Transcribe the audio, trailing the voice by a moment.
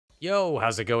Yo,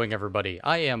 how's it going everybody?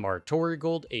 I am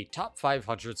Artorigold, a top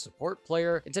 500 support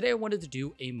player, and today I wanted to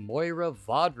do a Moira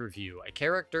VOD review, a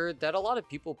character that a lot of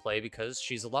people play because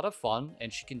she's a lot of fun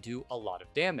and she can do a lot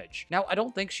of damage. Now, I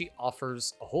don't think she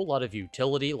offers a whole lot of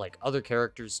utility like other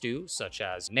characters do, such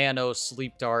as Nano,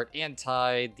 Sleep Dart,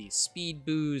 Anti, the Speed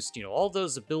Boost, all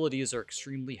those abilities are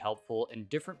extremely helpful in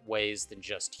different ways than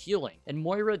just healing. And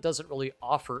Moira doesn't really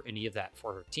offer any of that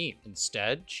for her team.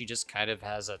 Instead, she just kind of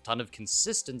has a ton of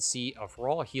consistency of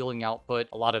raw healing output,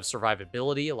 a lot of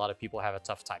survivability, a lot of people have a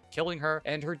tough time killing her,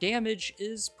 and her damage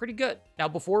is pretty good. Now,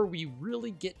 before we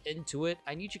really get into it,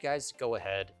 I need you guys to go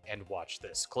ahead and watch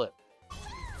this clip.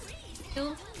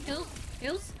 Heals, heals,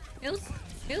 heals, heals,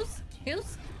 heals,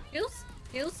 heals, heals,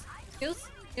 heals, heals,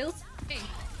 heals, hey.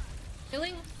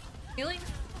 Healing, healing,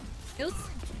 heals.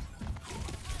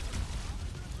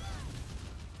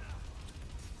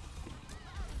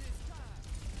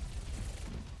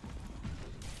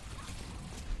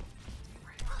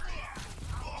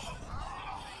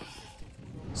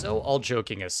 So all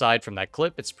joking aside from that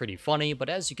clip, it's pretty funny, but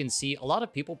as you can see, a lot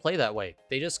of people play that way.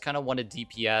 They just kind of want to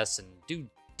DPS and do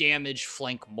damage,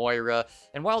 flank Moira,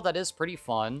 and while that is pretty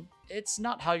fun, it's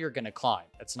not how you're going to climb.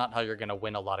 It's not how you're going to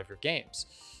win a lot of your games.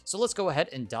 So let's go ahead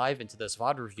and dive into this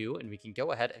VOD review, and we can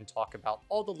go ahead and talk about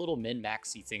all the little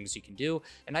min-maxy things you can do,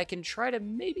 and I can try to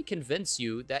maybe convince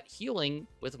you that healing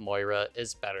with Moira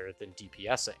is better than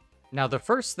DPSing. Now, the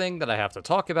first thing that I have to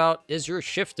talk about is your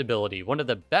shift ability. One of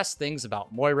the best things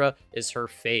about Moira is her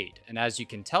fade. And as you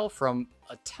can tell from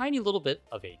a tiny little bit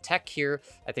of a tech here,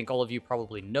 I think all of you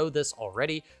probably know this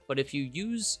already, but if you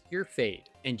use your fade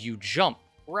and you jump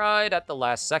right at the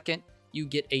last second, you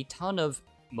get a ton of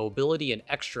mobility and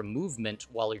extra movement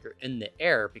while you're in the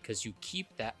air because you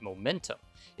keep that momentum.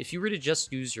 If you were to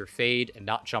just use your fade and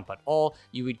not jump at all,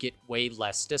 you would get way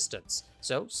less distance.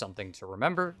 So something to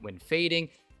remember when fading,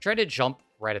 try to jump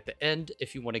right at the end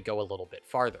if you want to go a little bit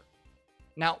farther.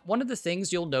 Now, one of the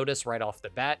things you'll notice right off the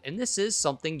bat, and this is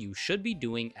something you should be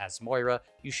doing as Moira,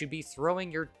 you should be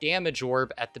throwing your damage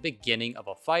orb at the beginning of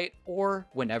a fight or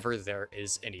whenever there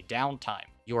is any downtime.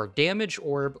 Your damage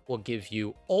orb will give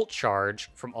you ult charge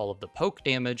from all of the poke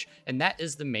damage, and that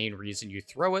is the main reason you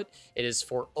throw it. It is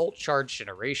for ult charge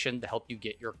generation to help you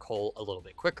get your coal a little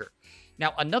bit quicker.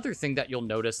 Now, another thing that you'll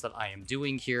notice that I am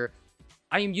doing here,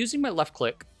 I am using my left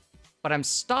click, but I'm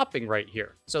stopping right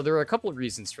here. So there are a couple of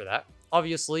reasons for that.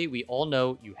 Obviously, we all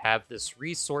know you have this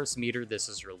resource meter. This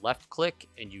is your left click,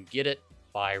 and you get it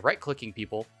by right-clicking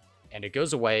people, and it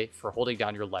goes away for holding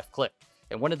down your left click.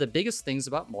 And one of the biggest things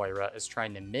about Moira is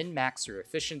trying to min-max your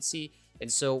efficiency.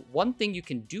 And so one thing you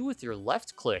can do with your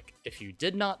left click, if you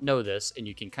did not know this, and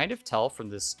you can kind of tell from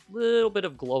this little bit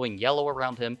of glowing yellow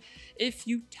around him, if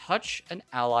you touch an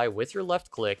ally with your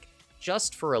left click,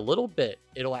 just for a little bit,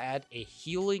 it'll add a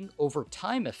healing over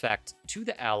time effect to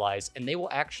the allies, and they will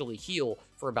actually heal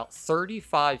for about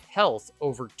 35 health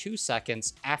over 2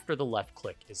 seconds after the left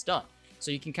click is done. So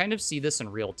you can kind of see this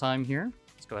in real time here.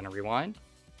 Let's go ahead and rewind.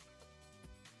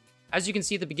 As you can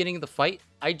see at the beginning of the fight,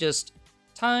 I just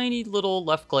tiny little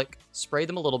left click, spray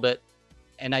them a little bit,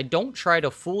 and I don't try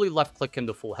to fully left click him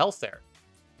to full health there.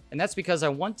 And that's because I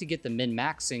want to get the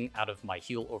min-maxing out of my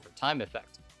heal over time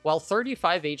effect. While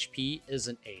 35 HP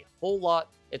isn't a whole lot,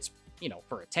 it's,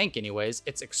 for a tank anyways,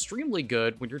 it's extremely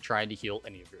good when you're trying to heal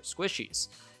any of your squishies.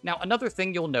 Now, another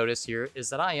thing you'll notice here is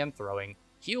that I am throwing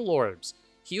heal orbs.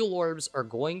 Heal orbs are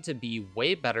going to be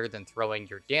way better than throwing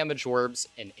your damage orbs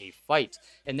in a fight.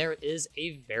 And there is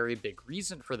a very big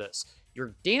reason for this.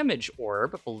 Your damage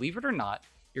orb, believe it or not,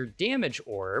 your damage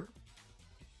orb,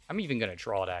 I'm even going to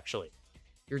draw it actually.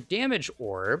 Your damage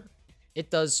orb, it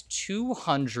does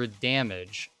 200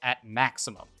 damage at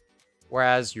maximum.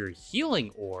 Whereas your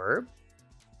healing orb,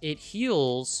 it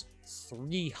heals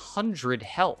 300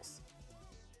 health.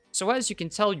 So as you can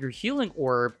tell, your healing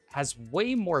orb has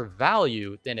way more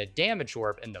value than a damage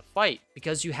orb in the fight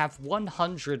because you have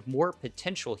 100 more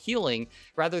potential healing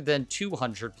rather than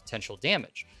 200 potential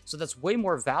damage. So that's way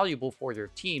more valuable for your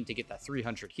team to get that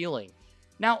 300 healing.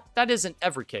 Now, that isn't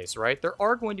every case, right? There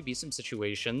are going to be some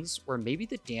situations where maybe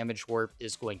the damage orb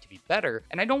is going to be better,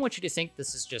 and I don't want you to think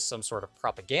this is just some sort of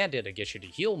propaganda to get you to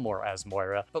heal more as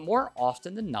Moira, but more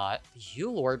often than not, the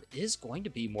heal orb is going to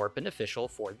be more beneficial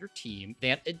for your team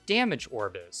than a damage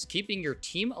orb is. Keeping your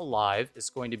team alive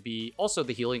is going to be, also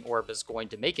the healing orb is going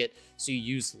to make it so you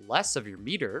use less of your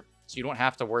meter, so you don't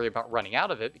have to worry about running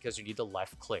out of it because you need to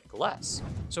left click less.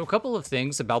 So a couple of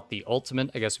things about the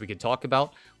ultimate I guess we could talk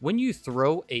about. When you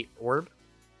throw a orb,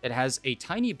 it has a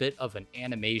tiny bit of an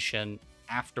animation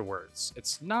afterwards.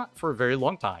 It's not for a very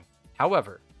long time.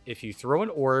 However, if you throw an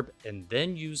orb and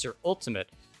then use your ultimate,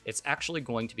 it's actually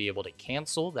going to be able to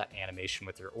cancel that animation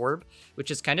with your orb,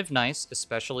 which is kind of nice,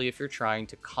 especially if you're trying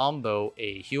to combo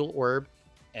a heal orb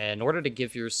in order to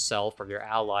give yourself or your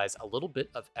allies a little bit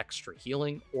of extra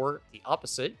healing, or the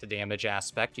opposite, the damage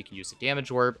aspect. You can use a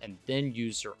damage orb and then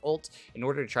use your ult in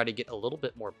order to try to get a little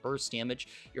bit more burst damage.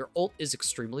 Your ult is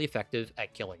extremely effective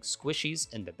at killing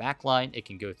squishies in the backline. It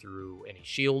can go through any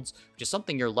shields, which is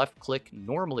something your left click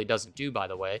normally doesn't do, by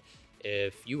the way.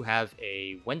 If you have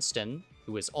a Winston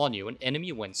who is on you, an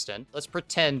enemy Winston, let's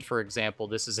pretend, for example,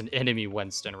 this is an enemy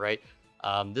Winston, right?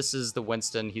 This is the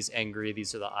Winston. He's angry.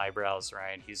 These are the eyebrows,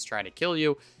 right? He's trying to kill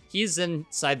you. He's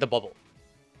inside the bubble.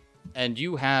 And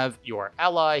you have your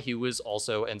ally who is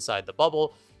also inside the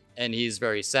bubble, and he's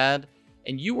very sad.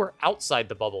 And you are outside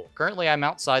the bubble. Currently, I'm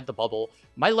outside the bubble.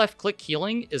 My left click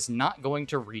healing is not going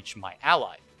to reach my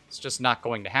ally. It's just not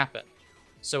going to happen.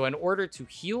 So in order to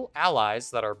heal allies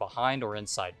that are behind or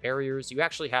inside barriers, you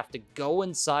actually have to go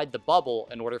inside the bubble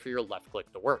in order for your left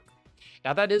click to work.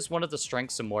 Now, that is one of the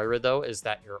strengths of Moira, though, is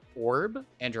that your orb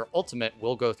and your ultimate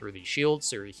will go through these shields,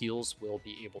 so your heals will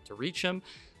be able to reach him.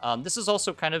 This is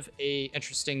also kind of a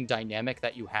interesting dynamic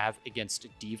that you have against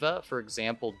D.Va. For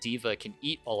example, D.Va can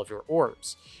eat all of your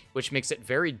orbs, which makes it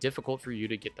very difficult for you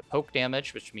to get the poke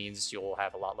damage, which means you'll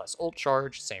have a lot less ult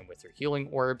charge, same with your healing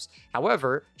orbs.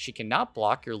 However, she cannot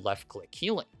block your left-click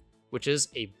healing, which is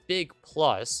a big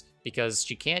plus because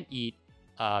she can't eat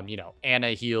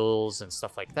Ana heals and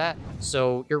stuff like that.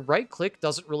 So your right click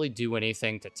doesn't really do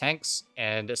anything to tanks,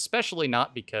 and especially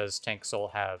not because tanks all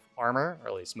have armor, or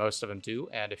at least most of them do.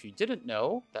 And if you didn't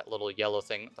know, that little yellow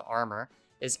thing, the armor,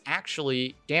 is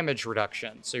actually damage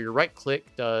reduction. So your right click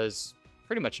does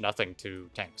pretty much nothing to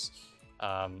tanks,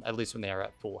 at least when they are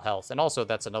at full health. And also,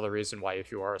 that's another reason why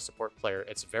if you are a support player,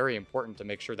 it's very important to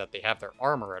make sure that they have their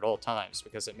armor at all times,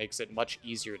 because it makes it much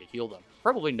easier to heal them.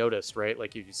 Probably noticed, right?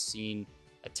 Like you've seen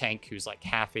a tank who's like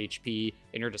half HP,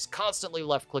 and you're just constantly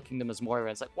left-clicking them as Moira,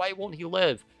 and it's like, why won't he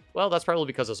live? Well, that's probably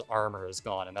because his armor is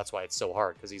gone, and that's why it's so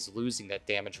hard, because he's losing that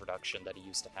damage reduction that he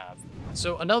used to have.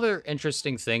 So another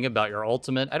interesting thing about your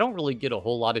ultimate, I don't really get a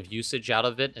whole lot of usage out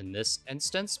of it in this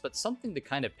instance, but something to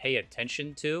kind of pay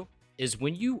attention to is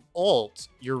when you ult,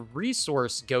 your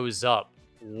resource goes up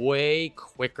way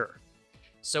quicker.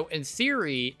 So in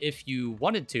theory, if you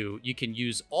wanted to, you can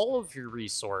use all of your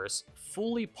resource,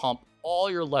 fully pump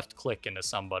all your left click into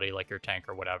somebody like your tank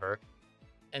or whatever,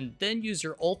 and then use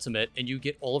your ultimate and you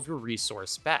get all of your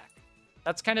resource back.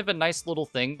 That's kind of a nice little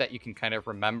thing that you can kind of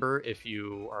remember if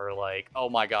you are like, oh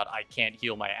my god, I can't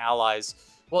heal my allies.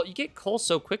 Well, you get coal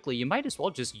so quickly, you might as well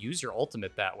just use your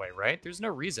ultimate that way, right? There's no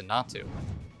reason not to.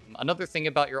 Another thing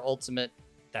about your ultimate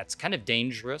that's kind of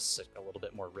dangerous, a little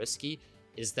bit more risky,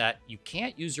 is that you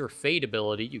can't use your fade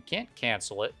ability, you can't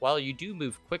cancel it. While you do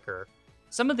move quicker,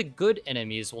 some of the good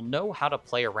enemies will know how to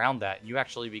play around that, and you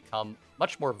actually become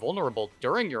much more vulnerable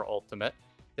during your ultimate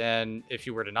than if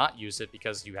you were to not use it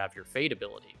because you have your fade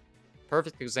ability.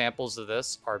 Perfect examples of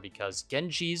this are because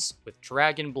Genjis with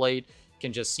Dragon Blade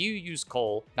can just see you use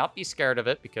Cole, not be scared of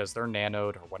it because they're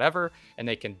nanoed or whatever, and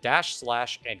they can dash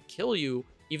slash and kill you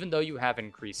even though you have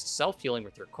increased self-healing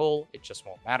with your Cole. It just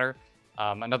won't matter.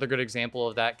 Another good example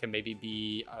of that can maybe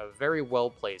be a very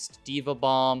well-placed D.Va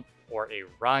Bomb or a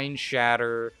Rhine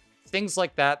Shatter, things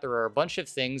like that. There are a bunch of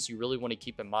things you really want to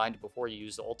keep in mind before you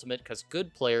use the ultimate, because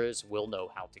good players will know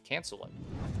how to cancel it.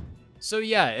 So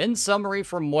yeah, in summary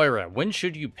for Moira, when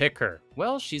should you pick her?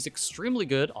 Well, she's extremely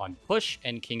good on push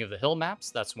and King of the Hill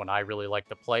maps. That's when I really like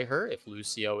to play her if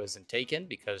Lucio isn't taken,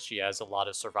 because she has a lot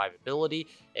of survivability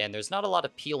and there's not a lot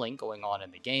of peeling going on in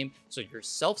the game. So you're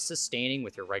self-sustaining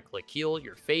with your right-click heal,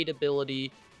 your fade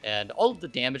ability, and all of the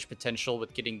damage potential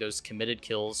with getting those committed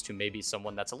kills to maybe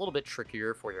someone that's a little bit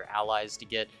trickier for your allies to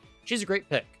get. She's a great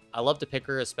pick. I love to pick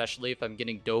her, especially if I'm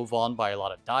getting dove on by a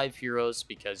lot of dive heroes,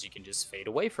 because you can just fade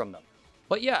away from them.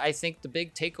 But yeah, I think the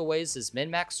big takeaways is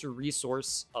min-max your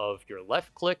resource of your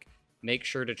left click. Make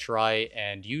sure to try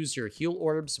and use your heal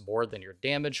orbs more than your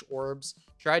damage orbs.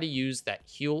 Try to use that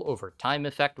heal over time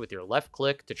effect with your left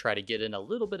click to try to get in a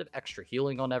little bit of extra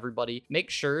healing on everybody.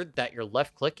 Make sure that your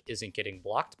left click isn't getting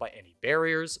blocked by any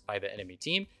barriers by the enemy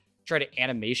team. Try to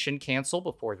animation cancel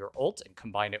before your ult and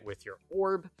combine it with your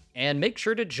orb. And make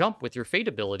sure to jump with your fade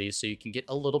ability so you can get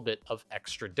a little bit of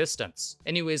extra distance.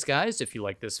 Anyways, guys, if you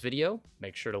like this video,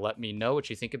 make sure to let me know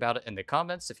what you think about it in the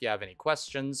comments. If you have any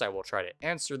questions, I will try to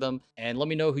answer them. And let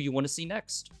me know who you want to see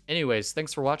next. Anyways,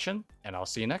 thanks for watching, and I'll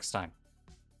see you next time.